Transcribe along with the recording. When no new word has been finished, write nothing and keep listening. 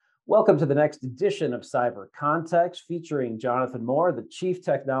Welcome to the next edition of Cyber Context, featuring Jonathan Moore, the Chief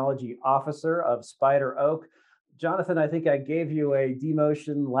Technology Officer of Spider Oak. Jonathan, I think I gave you a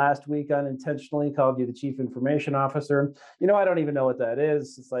demotion last week unintentionally, called you the Chief Information Officer. I don't even know what that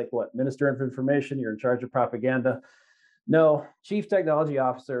is. It's like, what, Minister of Information? You're in charge of propaganda. No, Chief Technology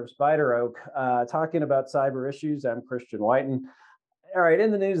Officer of Spider Oak, talking about cyber issues. I'm Christian Whiten. All right,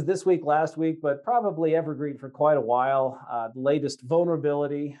 in the news this week, last week, but probably evergreen for quite a while. The latest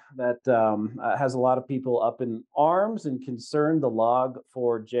vulnerability that has a lot of people up in arms and concerned, the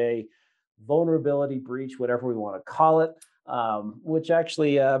Log4j vulnerability breach, whatever we want to call it, which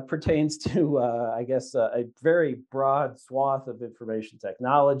actually pertains to, a very broad swath of information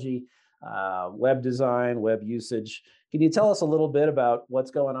technology, web design, web usage. Can you tell us a little bit about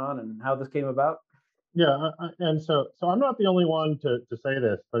what's going on and how this came about? Yeah, and so I'm not the only one to say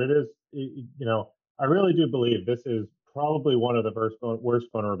this, but it is, I really do believe this is probably one of the worst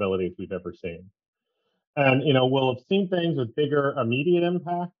vulnerabilities we've ever seen. And, we'll have seen things with bigger immediate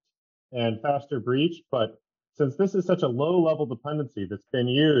impact and faster breach, but since this is such a low level dependency that's been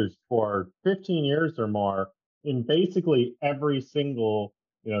used for 15 years or more in basically every single,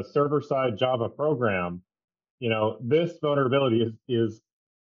 server side Java program, this vulnerability is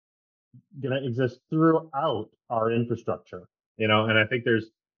going to exist throughout our infrastructure, and I think there's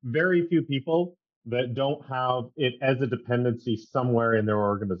very few people that don't have it as a dependency somewhere in their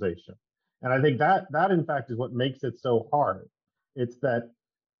organization. And I think that in fact is what makes it so hard. It's that,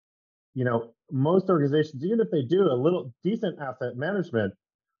 most organizations, even if they do a little decent asset management,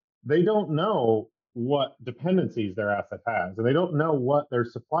 they don't know what dependencies their asset has, and they don't know what their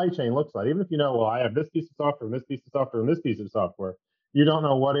supply chain looks like. Even if well, I have this piece of software, and this piece of software, and this piece of software, you don't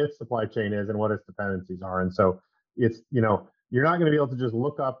know what its supply chain is and what its dependencies are. And so it's, you're not going to be able to just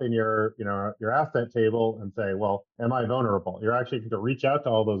look up in your asset table and say, well, am I vulnerable? You're actually going to reach out to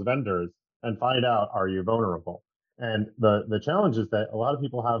all those vendors and find out, are you vulnerable? And the challenge is that a lot of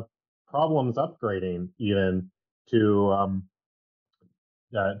people have problems upgrading even to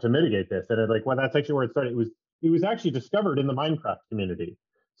mitigate this. And that's actually where it started. It was actually discovered in the Minecraft community.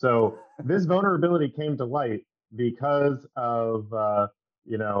 So this vulnerability came to light because of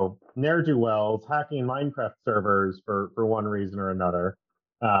ne'er-do-wells hacking Minecraft servers for one reason or another.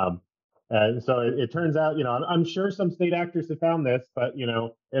 And so it turns out, I'm sure some state actors have found this, but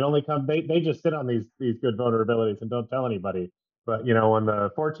it only comes, they just sit on these good vulnerabilities and don't tell anybody. But when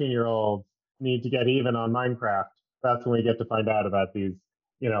the 14-year-olds need to get even on Minecraft, that's when we get to find out about these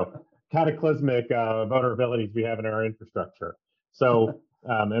cataclysmic vulnerabilities we have in our infrastructure. So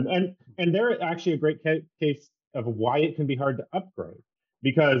and they're actually a great case of why it can be hard to upgrade,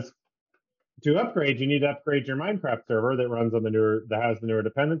 because to upgrade, you need to upgrade your Minecraft server that runs on that has the newer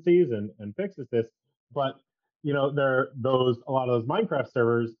dependencies and fixes this. But a lot of those Minecraft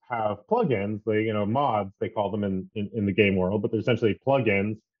servers have plugins, mods, they call them in the game world, but they're essentially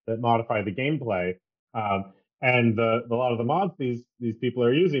plugins that modify the gameplay. And a lot of the mods these people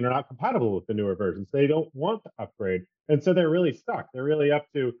are using are not compatible with the newer versions. They don't want to upgrade, and so they're really stuck. They're really up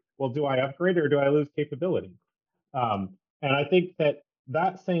to, well, do I upgrade or do I lose capability? And I think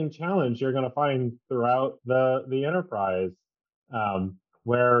that same challenge you're going to find throughout the enterprise,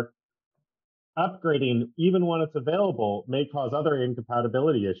 where upgrading, even when it's available, may cause other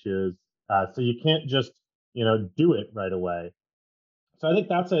incompatibility issues. So you can't just do it right away. So I think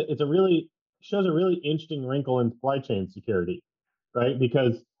shows a really interesting wrinkle in supply chain security, right?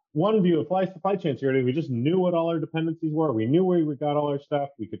 Because one view of supply chain security, we just knew what all our dependencies were. We knew where we got all our stuff.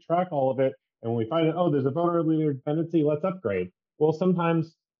 We could track all of it. And when we find out, oh, there's a vulnerability or dependency, let's upgrade. Well,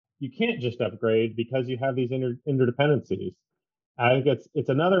 sometimes you can't just upgrade because you have these interdependencies. I think it's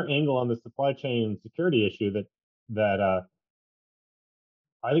another angle on the supply chain security issue that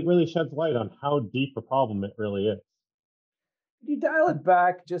I think really sheds light on how deep a problem it really is. You dial it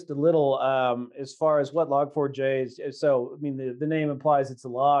back just a little, as far as what Log4j is. So, I mean, the name implies it's a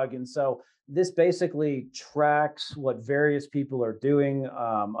log. And so this basically tracks what various people are doing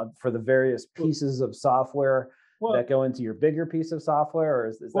for the various pieces of software that go into your bigger piece of software. Or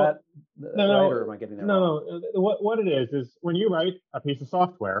is that right? Or am I getting that wrong? No. What it is when you write a piece of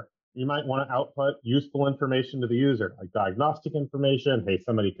software, you might want to output useful information to the user, like diagnostic information. Hey,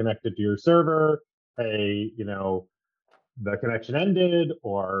 somebody connected to your server. Hey, the connection ended,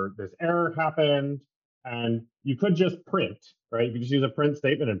 or this error happened, and you could just print, right? You could just use a print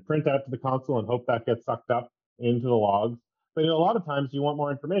statement and print out to the console and hope that gets sucked up into the logs. But a lot of times you want more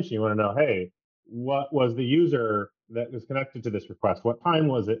information. You want to know, hey, what was the user that was connected to this request? What time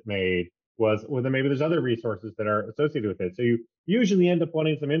was it made? Maybe there's other resources that are associated with it. So you usually end up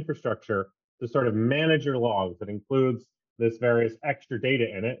wanting some infrastructure to sort of manage your logs. That includes this various extra data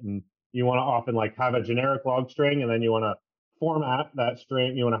in it, and you want to often like have a generic log string, and then you want to format that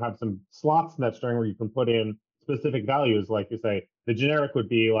string. You want to have some slots in that string where you can put in specific values. Like you say, the generic would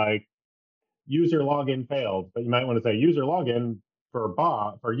be like user login failed, but you might want to say user login for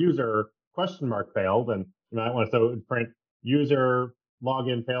Bob for user question mark failed, and you might want to so print user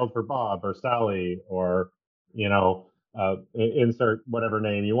login failed for Bob or Sally or insert whatever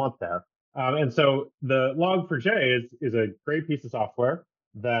name you want there. And so the Log4j is a great piece of software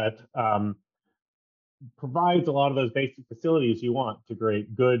that provides a lot of those basic facilities you want to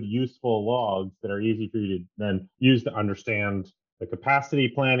create good, useful logs that are easy for you to then use to understand the capacity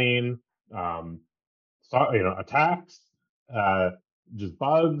planning, um, attacks, uh, just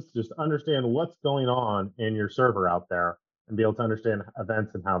bugs, just understand what's going on in your server out there and be able to understand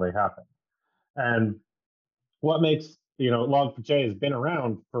events and how they happen. And what makes Log4j has been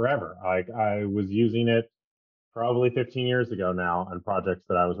around forever. Like I was using it probably 15 years ago now on projects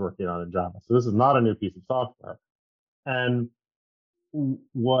that I was working on in Java. So this is not a new piece of software. And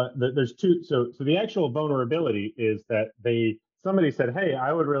there's two. So the actual vulnerability is that somebody said, hey,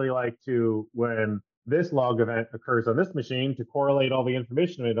 I would really like to, when this log event occurs on this machine, to correlate all the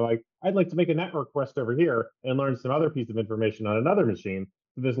information. And they're like, I'd like to make a network request over here and learn some other piece of information on another machine.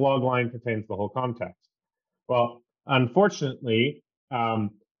 So this log line contains the whole context. Well, unfortunately,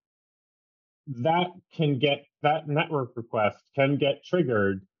 that network request can get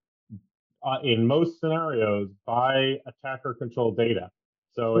triggered in most scenarios by attacker controlled data.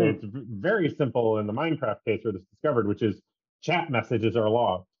 So it's very simple in the Minecraft case where this discovered, which is chat messages are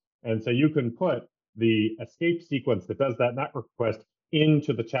logged. And so you can put the escape sequence that does that network request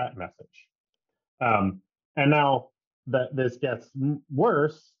into the chat message. And now that this gets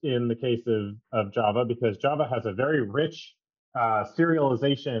worse in the case of Java, because Java has a very rich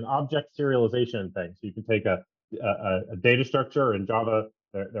serialization, object serialization thing. So you can take a data structure in Java,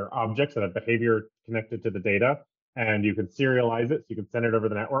 they're objects that have behavior connected to the data, and you can serialize it. So you can send it over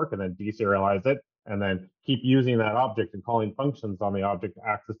the network and then deserialize it, and then keep using that object and calling functions on the object to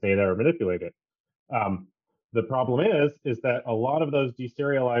access data or manipulate it. The problem is that a lot of those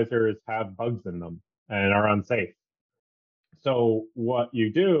deserializers have bugs in them and are unsafe. So what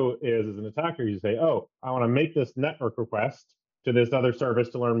you do is, as an attacker, you say, oh, I want to make this network request to this other service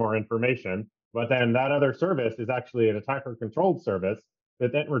to learn more information. But then that other service is actually an attacker-controlled service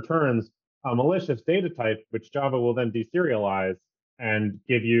that then returns a malicious data type, which Java will then deserialize and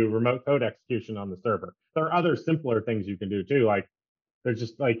give you remote code execution on the server. There are other simpler things you can do too. Like there's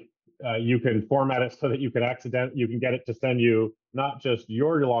just like you can format it so that you can get it to send you not just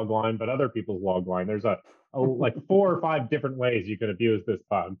your log line, but other people's log line. There's like 4 or 5 different ways you can abuse this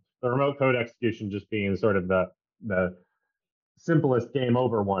bug. The remote code execution just being sort of the simplest game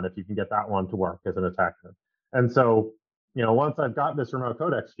over one if you can get that one to work as an attacker. And so, once I've got this remote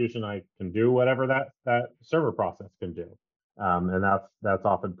code execution, I can do whatever that server process can do, and that's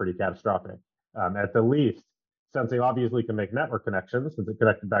often pretty catastrophic. At the least, since they obviously can make network connections, since it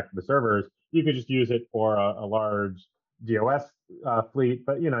connected back to the servers, you could just use it for a large DOS fleet.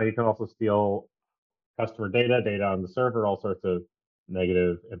 But you can also steal customer data on the server, all sorts of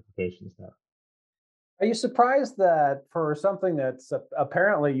negative implications there. Are you surprised that for something that's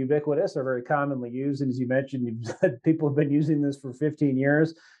apparently ubiquitous or very commonly used, and as you mentioned, you've said people have been using this for 15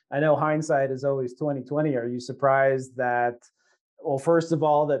 years. I know hindsight is always 2020. Are you surprised that, well, first of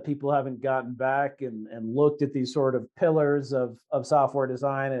all, that people haven't gotten back and looked at these sort of pillars of software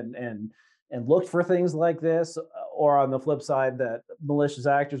design and looked for things like this, or on the flip side, that malicious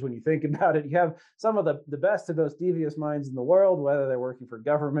actors, when you think about it, you have some of the best and most devious minds in the world, whether they're working for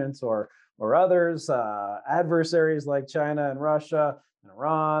governments or others, adversaries like China and Russia and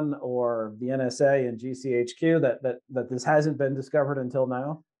Iran, or the NSA and GCHQ, that this hasn't been discovered until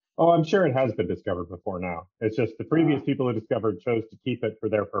now? Oh, I'm sure it has been discovered before now. It's just the previous people who discovered chose to keep it for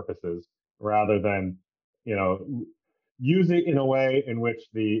their purposes rather than, use it in a way in which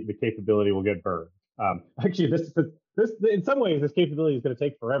the capability will get burned. Actually, this in some ways this capability is going to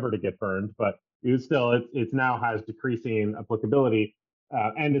take forever to get burned, but it's now has decreasing applicability,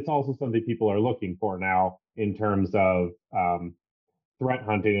 and it's also something people are looking for now in terms of threat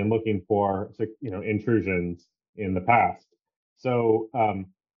hunting and looking for intrusions in the past. So and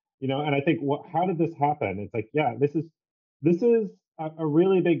I think how did this happen? It's like, yeah, this is a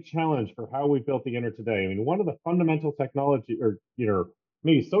really big challenge for how we've built the internet today. I mean, one of the fundamental technology or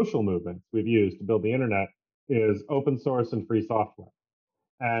maybe social movements we've used to build the internet is open source and free software.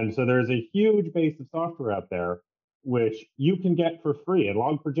 And so there's a huge base of software out there which you can get for free, and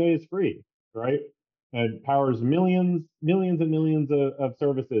Log4j is free, right? And powers millions and millions of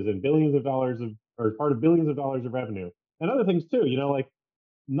services and billions of dollars or part of billions of dollars of revenue and other things too. Like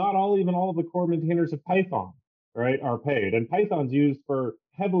not all of the core maintainers of Python, right, are paid. And Python's used for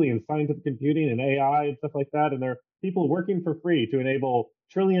heavily in scientific computing and AI and stuff like that. And there are people working for free to enable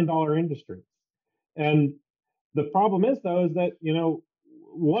trillion-dollar industries. And the problem is, though, is that,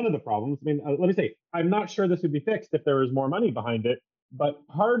 one of the problems, let me say, I'm not sure this would be fixed if there was more money behind it. But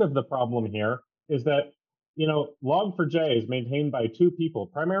part of the problem here is that, Log4j is maintained by two people,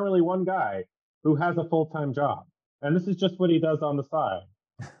 primarily one guy who has a full-time job. And this is just what he does on the side,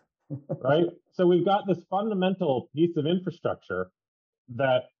 right? So we've got this fundamental piece of infrastructure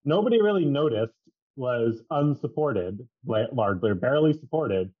that nobody really noticed was unsupported, largely or barely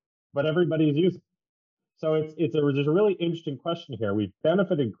supported, but everybody's using. So there's a really interesting question here. We've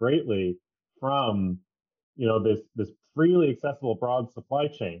benefited greatly from this freely accessible broad supply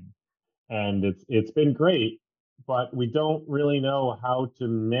chain, and it's been great, but we don't really know how to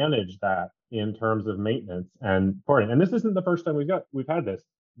manage that in terms of maintenance and porting. And this isn't the first time we've had this.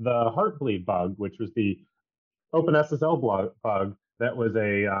 The Heartbleed bug, which was the OpenSSL bug that was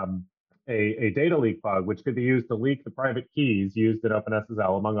a data leak bug, which could be used to leak the private keys used in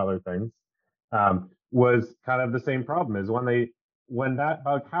OpenSSL, among other things, was kind of the same problem. Is when that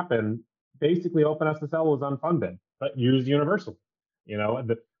bug happened, basically OpenSSL was unfunded, but used universally.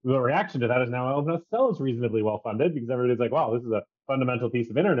 The reaction to that is now OpenSSL is reasonably well funded because everybody's like, wow, this is a fundamental piece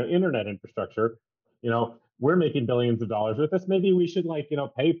of internet infrastructure. We're making billions of dollars with this. Maybe we should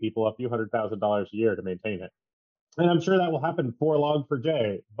pay people a few $100,000 a year to maintain it. And I'm sure that will happen for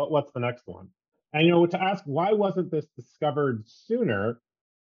Log4j, but what's the next one? And to ask why wasn't this discovered sooner?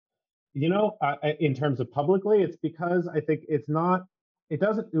 In terms of publicly, it's because I think it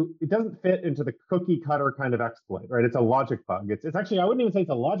doesn't fit into the cookie cutter kind of exploit, right? It's a logic bug. It's actually, I wouldn't even say it's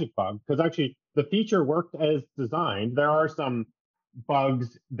a logic bug because actually the feature worked as designed. There are some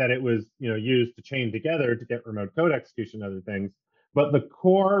bugs that it was used to chain together to get remote code execution and other things, but the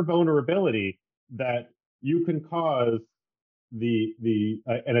core vulnerability that you can cause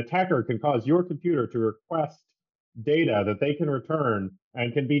an attacker can cause your computer to request data that they can return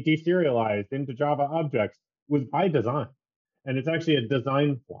and can be deserialized into Java objects was by design. And it's actually a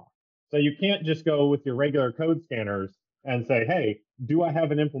design flaw. So you can't just go with your regular code scanners and say, hey, do I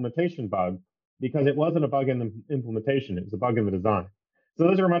have an implementation bug? Because it wasn't a bug in the implementation, it was a bug in the design. So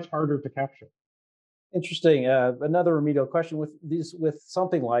those are much harder to capture. Interesting. Another remedial question with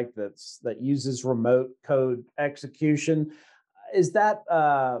something like this that uses remote code execution. Is that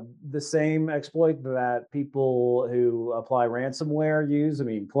the same exploit that people who apply ransomware use? I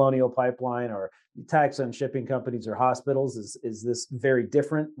mean, Colonial Pipeline or attacks on shipping companies or hospitals. Is this very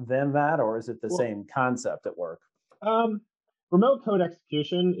different than that, or is it the same concept at work? Remote code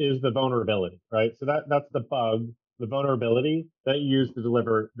execution is the vulnerability, right? So that's the bug, the vulnerability that you use to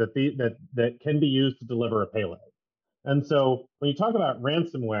deliver that can be used to deliver a payload. And so when you talk about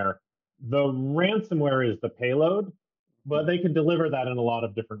ransomware, the ransomware is the payload, but they can deliver that in a lot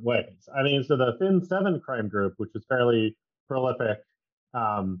of different ways. I mean, so the Fin7 crime group, which was fairly prolific,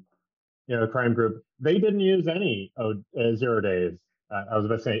 crime group, they didn't use any 0 days. I was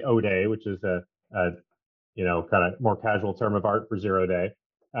about to say O-day, which is a kind of more casual term of art for 0 day,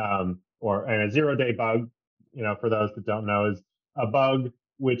 and a 0 day bug. For those that don't know, is a bug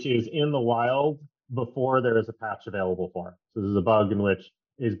which is in the wild before there is a patch available for it. So this is a bug in which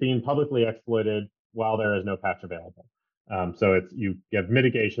is being publicly exploited while there is no patch available. So you have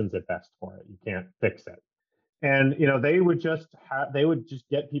mitigations at best for it. You can't fix it. And they would just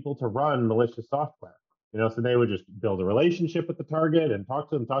get people to run malicious software. So they would just build a relationship with the target and talk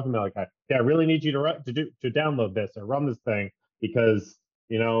to them like, I really need you to download this or run this thing because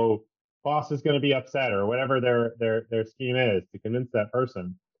boss is going to be upset or whatever their scheme is to convince that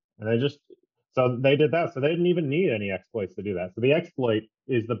person. And so they did that. So they didn't even need any exploits to do that. So the exploit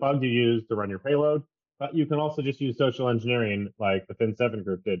is the bug you use to run your payload, but you can also just use social engineering like the Fin7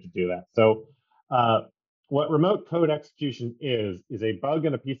 group did to do that. So what remote code execution is a bug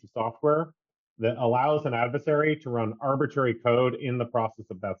in a piece of software that allows an adversary to run arbitrary code in the process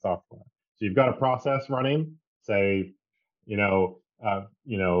of that software. So you've got a process running, say,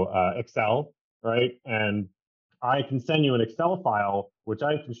 Excel, right? And I can send you an Excel file, which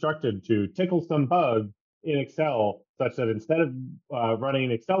I've constructed to tickle some bug in Excel, such that instead of running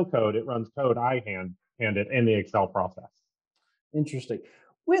Excel code, it runs code I hand it in the Excel process. Interesting.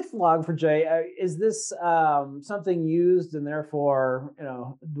 With Log4j, is this something used, and therefore,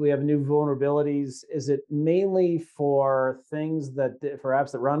 do we have new vulnerabilities? Is it mainly for things that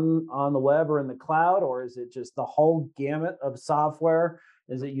perhaps that run on the web or in the cloud, or is it just the whole gamut of software?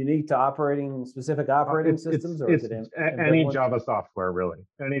 Is it unique to specific operating systems, or is it Any ambivalent? Java software, really.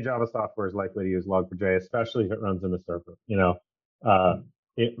 Any Java software is likely to use Log4j, especially if it runs in the server.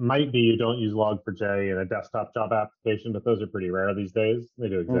 It might be you don't use Log4j in a desktop Java application, but those are pretty rare these days. They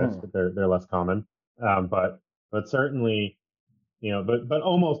do exist, Mhm. but they're less common. But certainly, but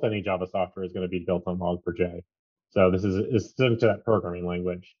almost any Java software is going to be built on Log4j. So this is specific to that programming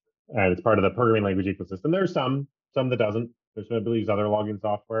language, and it's part of the programming language ecosystem. There's some that doesn't. There's maybe use other logging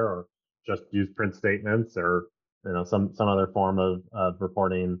software or just use print statements or some other form of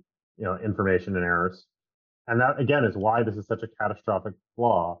reporting information and errors. And that again is why this is such a catastrophic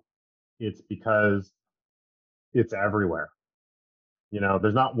flaw. It's because it's everywhere.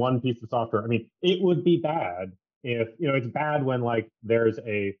 There's not one piece of software. I mean, it would be bad if, it's bad when like there's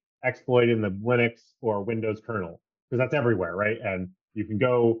a exploit in the Linux or Windows kernel, because that's everywhere, right? And you can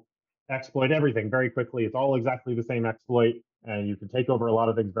go exploit everything very quickly. It's all exactly the same exploit, and you can take over a lot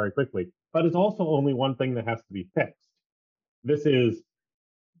of things very quickly. But it's also only one thing that has to be fixed. This is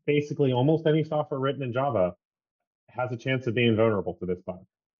basically almost any software written in Java has a chance of being vulnerable to this bug.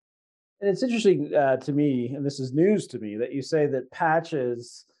 And it's interesting to me, and this is news to me, that you say that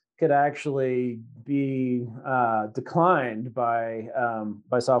patches could actually be declined by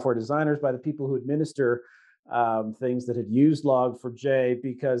software designers, by the people who administer things that had used Log4j,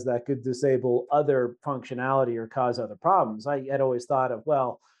 because that could disable other functionality or cause other problems. I had always thought of,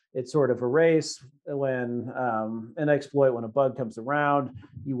 well, it's sort of a race when an exploit, when a bug comes around,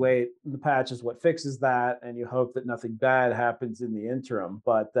 you wait, the patch is what fixes that, and you hope that nothing bad happens in the interim.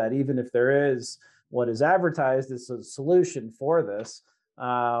 But that even if there is what is advertised as a solution for this,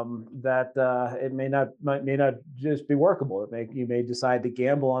 that it may not just be workable. You may decide to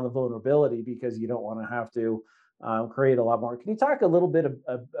gamble on the vulnerability because you don't want to have to create a lot more. Can you talk a little bit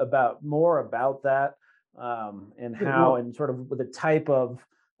about that, and how, Well, and sort of the type of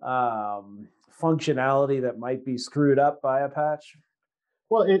functionality that might be screwed up by a patch?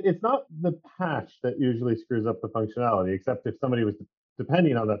 it's not the patch that usually screws up the functionality, except if somebody was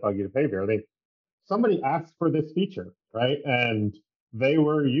depending on that buggy behavior. Somebody asked for this feature, right? And they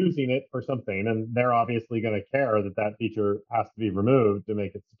were using it for something, and they're obviously going to care that that feature has to be removed to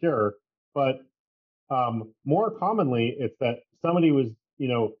make it secure. But more commonly, it's that somebody was,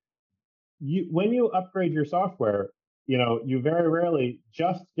 when you upgrade your software, you very rarely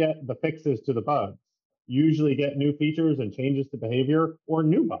just get the fixes to the bugs. You usually get new features and changes to behavior or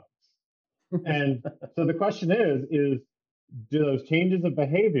new bugs. And so the question is do those changes of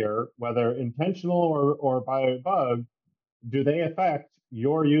behavior, whether intentional or by a bug, do they affect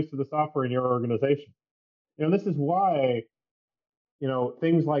your use of the software in your organization? This is why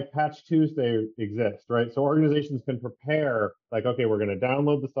things like Patch Tuesday exist, right? So organizations can prepare, like, okay, we're going to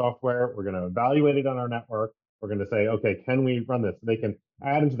download the software, we're going to evaluate it on our network, we're going to say, okay, can we run this? So they can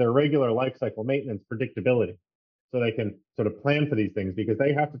add into their regular lifecycle maintenance predictability. So they can sort of plan for these things because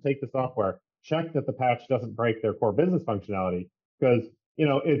they have to take the software, check that the patch doesn't break their core business functionality. Because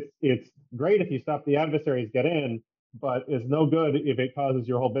it's great if you stop the adversaries get in, but it's no good if it causes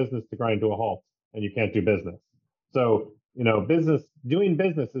your whole business to grind to a halt and you can't do business. So doing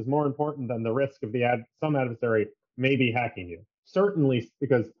business is more important than the risk of some adversary maybe hacking you. Certainly,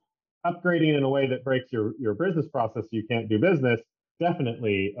 because upgrading in a way that breaks your business process, so you can't do business,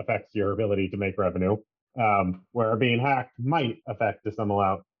 definitely affects your ability to make revenue. Where being hacked might affect to some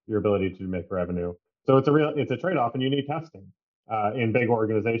amount your ability to make revenue. So it's a trade-off, and you need testing in big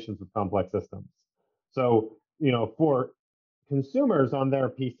organizations with complex systems. So for consumers on their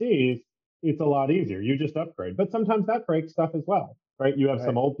PCs, it's a lot easier. You just upgrade, but sometimes that breaks stuff as well, right? You have some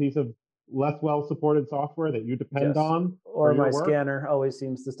Right. old piece of less well supported software that you depend Yes. on for Or your my work. scanner always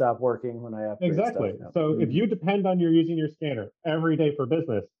seems to stop working when I upgrade stuff. Exactly. Yep. So if Mhm. you depend on using your scanner every day for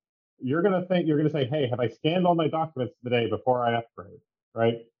business, you're going to say, hey, have I scanned all my documents today before I upgrade?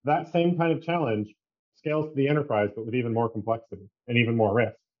 Right? That same kind of challenge scales to the enterprise, but with even more complexity and even more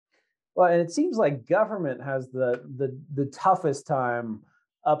risk. Well, and it seems like government has the toughest time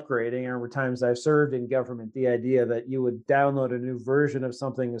upgrading. Over times I've served in government, the idea that you would download a new version of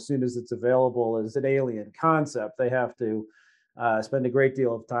something as soon as it's available is an alien concept. They have to spend a great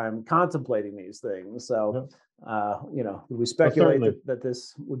deal of time contemplating these things. So, Yeah. we Well, speculate certainly. that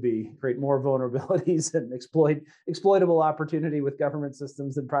this would create more vulnerabilities and exploitable opportunity with government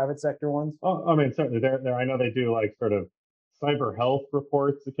systems than private sector ones? Oh, I mean, certainly. There. I know they do like sort of cyber health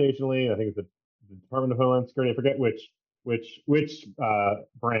reports occasionally. I think it's the Department of Homeland Security. I forget which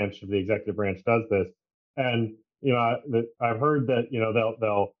branch of the executive branch does this. And I've heard that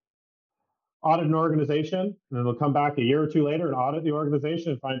they'll audit an organization and then they'll come back a year or two later and audit the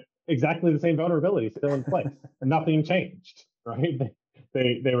organization and find exactly the same vulnerability still in place. Nothing changed, right?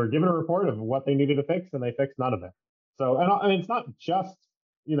 they were given a report of what they needed to fix, and they fixed none of it. So, and I mean, it's not just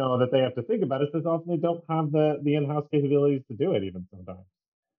that they have to think about it; it's often they don't have the in-house capabilities to do it even sometimes.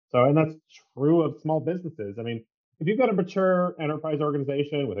 So, and that's true of small businesses. I mean, if you've got a mature enterprise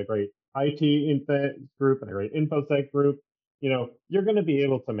organization with a great IT info group and a great infosec group, you're going to be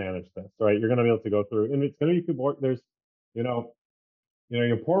able to manage this, right? You're going to be able to go through, and it's going to be people. There's, you know,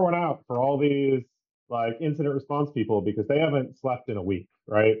 you pour one out for all these like incident response people because they haven't slept in a week,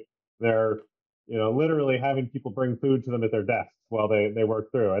 right? They're, literally having people bring food to them at their desks while they work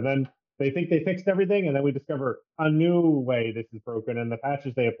through, and then they think they fixed everything, and then we discover a new way this is broken, and the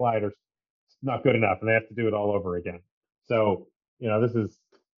patches they applied are not good enough, and they have to do it all over again. So, this is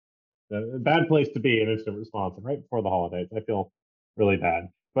a bad place to be in instant response, and right before the holidays. I feel really bad,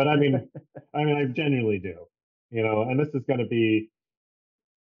 but I genuinely do, and this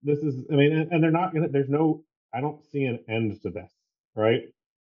is, I mean, and they're not gonna. There's no. I don't see an end to this, right?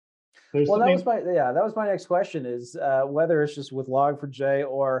 There's, Well, I mean, that was my next question is whether it's just with Log4j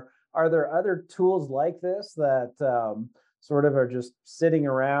or are there other tools like this that sort of are just sitting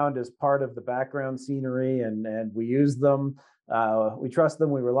around as part of the background scenery and we use them, we trust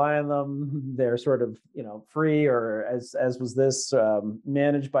them, we rely on them. They're sort of free or as was this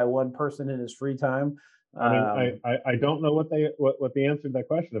managed by one person in his free time. I mean, Um, I don't know what the answer to that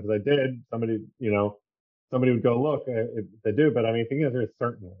question is. If I did, somebody would go look if they do. But I mean, the answer is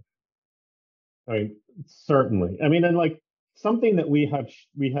certainly. I mean, certainly. I mean, and like something that we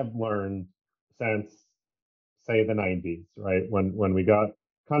have learned since say the 90s, right? When we got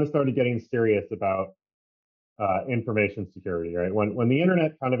kind of started getting serious about information security, right? When the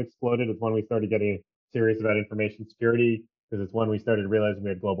internet kind of exploded is when we started getting serious about information security because it's when we started realizing we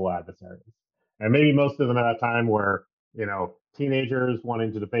had global adversaries. And maybe most of them at that time were, teenagers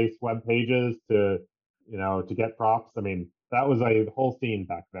wanting to deface web pages to get props. I mean, that was a whole scene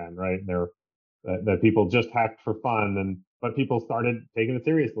back then, right? There that people just hacked for fun, but people started taking it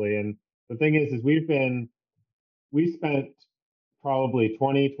seriously. And the thing is we spent probably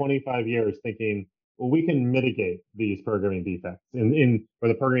 20, 25 years thinking, well, we can mitigate these programming defects or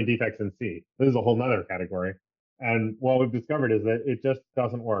the programming defects in C. This is a whole nother category. And what we've discovered is that it just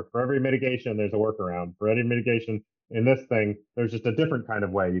doesn't work. For every mitigation, there's a workaround. For every mitigation in this thing, there's just a different kind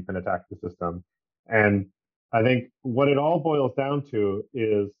of way you can attack the system. And I think what it all boils down to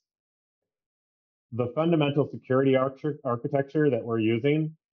is the fundamental security architecture that we're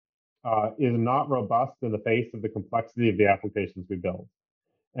using is not robust in the face of the complexity of the applications we build.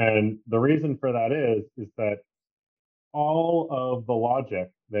 And the reason for that is that all of the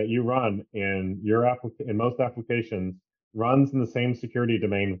logic that you run in most applications runs in the same security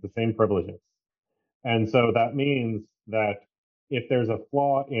domain with the same privileges. And so that means that if there's a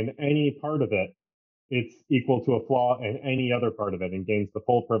flaw in any part of it, it's equal to a flaw in any other part of it and gains the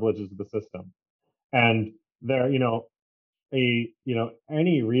full privileges of the system. And there,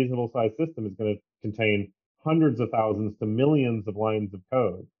 any reasonable sized system is going to contain hundreds of thousands to millions of lines of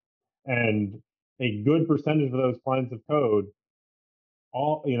code. And a good percentage of those lines of code,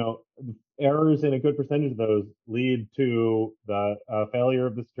 errors in a good percentage of those lead to the failure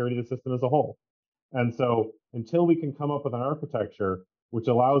of the security of the system as a whole. And so until we can come up with an architecture which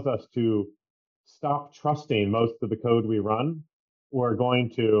allows us to stop trusting most of the code we run, we're going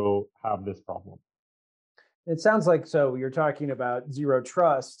to have this problem. It sounds like so you're talking about zero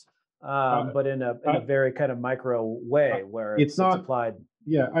trust, Uh, but in a uh, very kind of micro way where it's it's not, applied.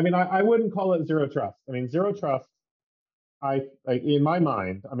 yeah, I mean, I wouldn't call it zero trust. I mean, zero trust, in my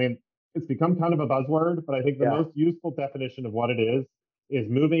mind, I mean, it's become kind of a buzzword, but I think the Yeah. most useful definition of what it is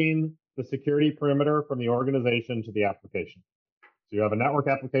moving the security perimeter from the organization to the application. So you have a network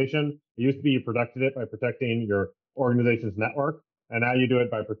application. It used to be you protected it by protecting your organization's network. And now you do it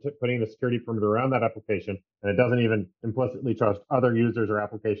by putting a security perimeter around that application. And it doesn't even implicitly trust other users or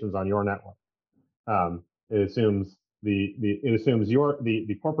applications on your network. It assumes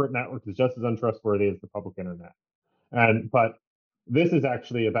the corporate network is just as untrustworthy as the public internet. But this is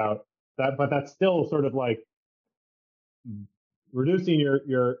actually about that, but that's still sort of like reducing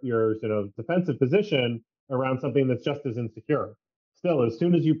your sort of defensive position around something that's just as insecure. Still, as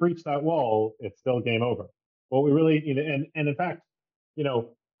soon as you breach that wall, it's still game over. What we really, and in fact, you know,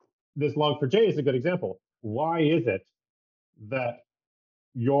 this log4j is a good example. Why is it that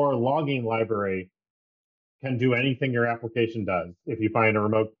your logging library can do anything your application does if you find a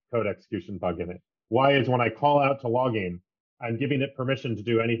remote code execution bug in it? Why is when I call out to logging, I'm giving it permission to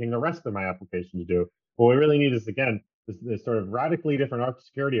do anything the rest of my application to do? What we really need is, again, this sort of radically different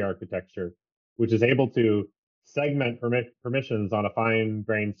security architecture, which is able to segment permissions on a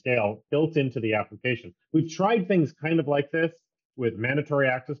fine-grained scale built into the application. We've tried things kind of like this with mandatory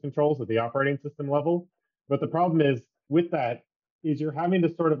access controls at the operating system level. But the problem is with that is you're having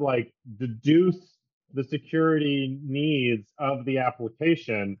to sort of like deduce the security needs of the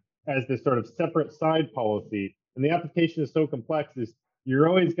application as this sort of separate side policy. And the application is so complex is you're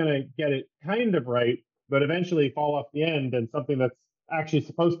always going to get it kind of right, but eventually fall off the end, and something that's actually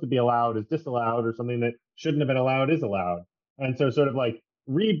supposed to be allowed is disallowed, or something that shouldn't have been allowed is allowed. And so sort of like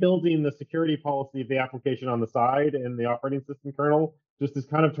rebuilding the security policy of the application on the side in the operating system kernel just has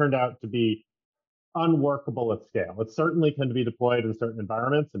kind of turned out to be unworkable at scale. It certainly can be deployed in certain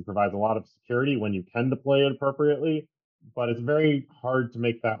environments and provides a lot of security when you can deploy it appropriately, but it's very hard to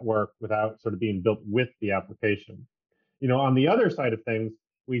make that work without sort of being built with the application. On the other side of things,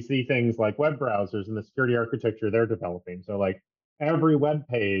 we see things like web browsers and the security architecture they're developing. So like every web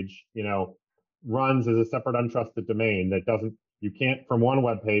page, runs as a separate untrusted domain that doesn't, you can't from one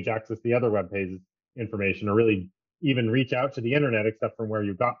web page access the other web page's information or really even reach out to the internet except from where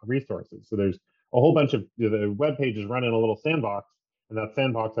you got the resources. So there's a whole bunch of the web pages run in a little sandbox, and that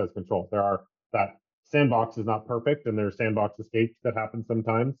sandbox has control. That sandbox is not perfect, and there's sandbox escapes that happen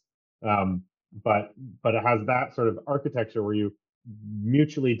sometimes. Um, but it has that sort of architecture where you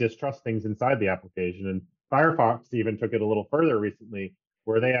mutually distrust things inside the application. And Firefox even took it a little further recently,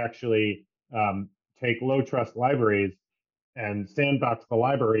 where they actually take low trust libraries and sandbox the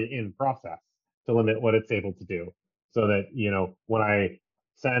library in process to limit what it's able to do. So that when I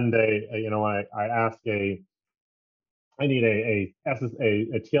send when I ask I need a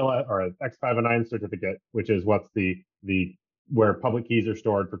TLS or a X509 certificate, which is what's the where public keys are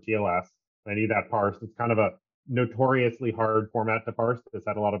stored for TLS. I need that parsed. It's kind of a notoriously hard format to parse. It's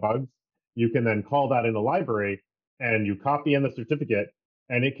had a lot of bugs. You can then call that in the library, and you copy in the certificate,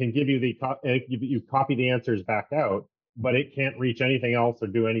 and it can give you you copy the answers back out, but it can't reach anything else or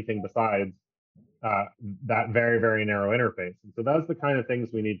do anything besides that very, very narrow interface. And so that's the kind of things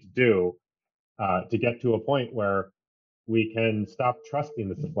we need to do to get to a point where we can stop trusting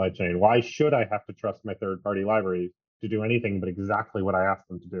the supply chain. Why should I have to trust my third-party libraries to do anything but exactly what I ask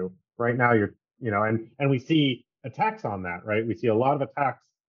them to do? Right now, and we see attacks on that, right? We see a lot of attacks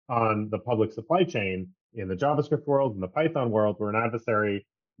on the public supply chain in the JavaScript world, in the Python world, where an adversary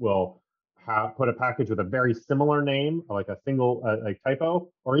will put a package with a very similar name, like a single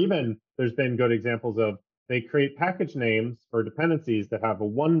typo, or even there's been good examples of they create package names for dependencies that have a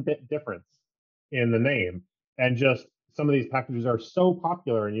 1-bit difference in the name, and just some of these packages are so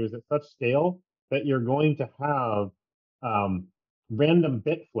popular and used at such scale that you're going to have random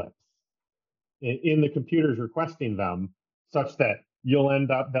bit flips in the computers requesting them, such that they'll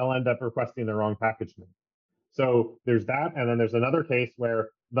end up requesting the wrong package name. So there's that, and then there's another case where,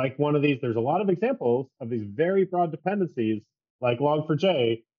 like one of these, there's a lot of examples of these very broad dependencies, like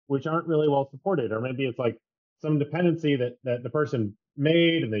Log4j, which aren't really well supported, or maybe it's like some dependency that the person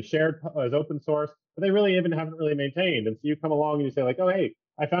made and they shared as open source, but they really haven't really maintained. And so you come along and you say like, oh, hey,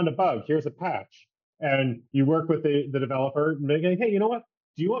 I found a bug. Here's a patch. And you work with the developer and they go, hey, you know what?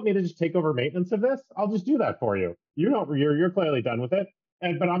 Do you want me to just take over maintenance of this? I'll just do that for you. You're clearly done with it.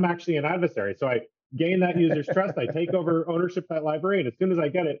 But I'm actually an adversary. So I gain that user's trust. I take over ownership of that library. And as soon as I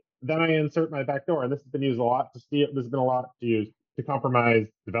get it, then I insert my backdoor. And this has been used a lot to steal. This has been a lot to use to compromise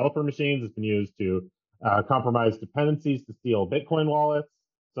developer machines. It's been used to compromise dependencies to steal Bitcoin wallets.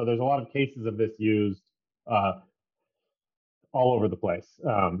 So there's a lot of cases of this used all over the place.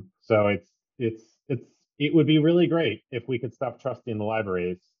 So it would be really great if we could stop trusting the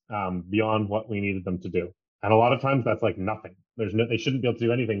libraries beyond what we needed them to do. And a lot of times that's like nothing. They shouldn't be able to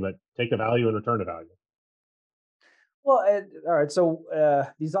do anything but take a value and return a value. Well, all right. So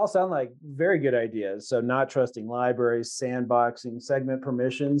these all sound like very good ideas. So not trusting libraries, sandboxing, segment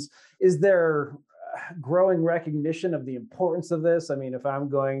permissions. Is there growing recognition of the importance of this? I mean, if I'm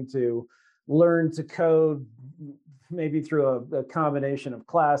going to learn to code, maybe through a combination of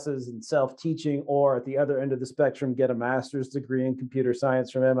classes and self-teaching, or at the other end of the spectrum, get a master's degree in computer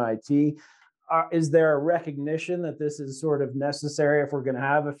science from MIT. Is there a recognition that this is sort of necessary if we're going to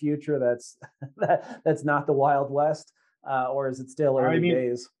have a future that's not the Wild West, or is it still early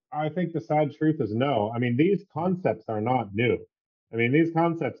days? I think the sad truth is no. I mean, these concepts are not new. I mean, these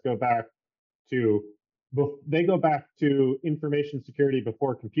concepts go back to information security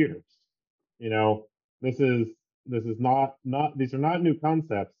before computers. This is not these are not new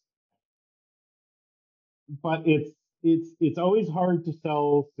concepts, but it's always hard to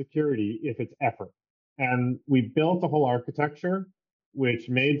sell security if it's effort. And we built a whole architecture which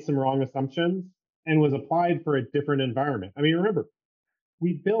made some wrong assumptions and was applied for a different environment. I mean, remember,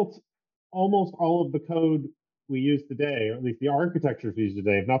 we built almost all of the code we use today, or at least the architectures we use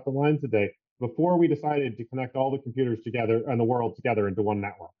today, if not the lines today, before we decided to connect all the computers together and the world together into one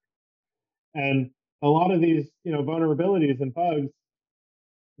network. And a lot of these, vulnerabilities and bugs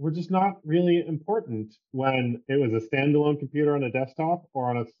were just not really important when it was a standalone computer on a desktop or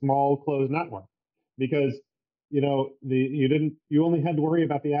on a small closed network, because you only had to worry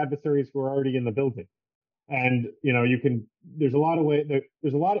about the adversaries who are already in the building. And you can there's a lot of way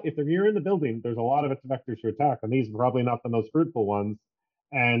there's a lot of, if you're in the building, there's a lot of vectors to attack, and these are probably not the most fruitful ones.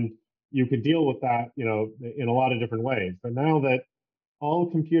 And you could deal with that in a lot of different ways. But now that all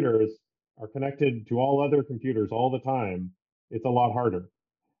computers are connected to all other computers all the time, it's a lot harder.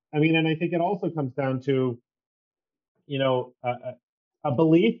 I mean, and I think it also comes down to a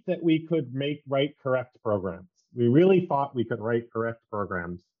belief that we could write correct programs. We really thought we could write correct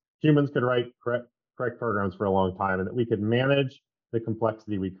programs. Humans could write correct programs for a long time, and that we could manage the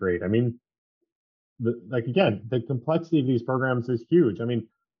complexity we create. I mean, the complexity of these programs is huge. I mean,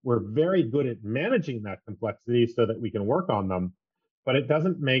 we're very good at managing that complexity so that we can work on them, but it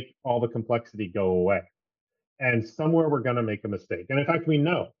doesn't make all the complexity go away. And somewhere we're going to make a mistake. And in fact, we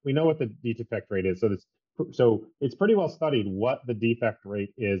know what the defect rate is. So it's pretty well studied what the defect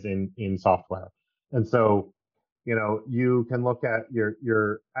rate is in software. And so, you can look at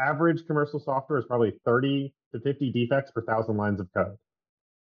your average commercial software is probably 30 to 50 defects per 1,000 lines of code.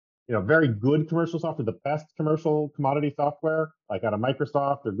 Very good commercial software, the best commercial commodity software, like out of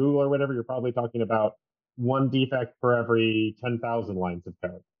Microsoft or Google or whatever, you're probably talking about one defect per every 10,000 lines of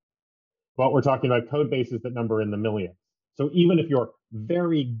code. But we're talking about code bases that number in the millions. So even if you're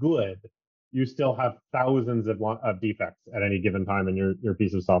very good, you still have thousands of defects at any given time in your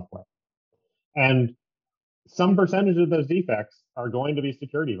piece of software. And some percentage of those defects are going to be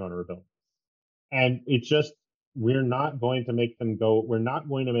security vulnerabilities. And it's just, we're not going to make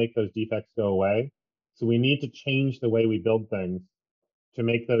those defects go away. So we need to change the way we build things to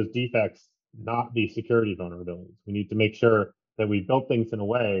make those defects not be security vulnerabilities. We need to make sure that we build things in a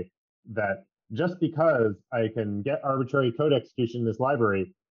way that just because I can get arbitrary code execution in this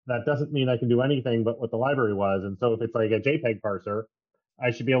library, that doesn't mean I can do anything but what the library was. And so if it's like a JPEG parser, I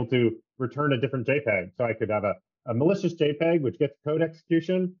should be able to return a different JPEG. So I could have a malicious JPEG, which gets code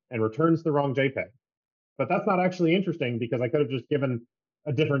execution and returns the wrong JPEG. But that's not actually interesting, because I could have just given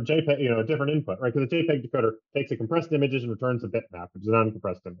a different JPEG, a different input, right? Because the JPEG decoder takes a compressed images and returns a bitmap, which is an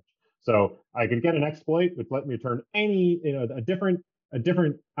uncompressed image. So I could get an exploit which let me return a different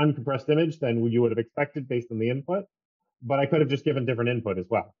uncompressed image than you would have expected based on the input, but I could have just given different input as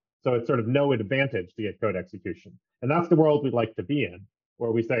well. So it's sort of no advantage to get code execution. And that's the world we'd like to be in,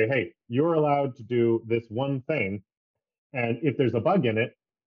 where we say, hey, you're allowed to do this one thing, and if there's a bug in it,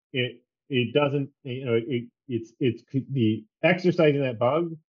 it doesn't, it's the exercising that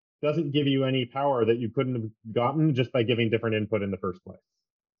bug doesn't give you any power that you couldn't have gotten just by giving different input in the first place.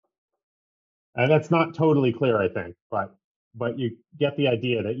 And that's not totally clear, I think, but you get the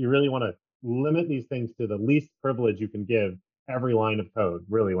idea that you really want to limit these things to the least privilege you can give every line of code,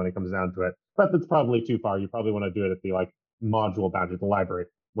 really, when it comes down to it. But that's probably too far. You probably want to do it at the module boundary of the library.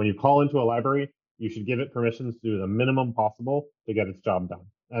 When you call into a library, you should give it permissions to do the minimum possible to get its job done.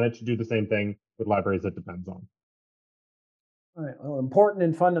 And it should do the same thing with libraries it depends on. All right. Well, important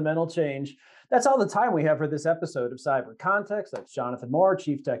and fundamental change. That's all the time we have for this episode of Cyber Context. That's Jonathan Moore,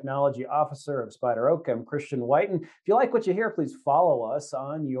 Chief Technology Officer of Spider Oak. I'm Christian Whiten. If you like what you hear, please follow us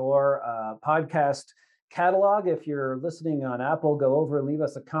on your podcast catalog. If you're listening on Apple, go over and leave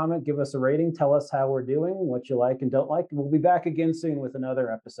us a comment, give us a rating, tell us how we're doing, what you like and don't like. We'll be back again soon with another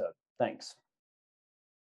episode. Thanks.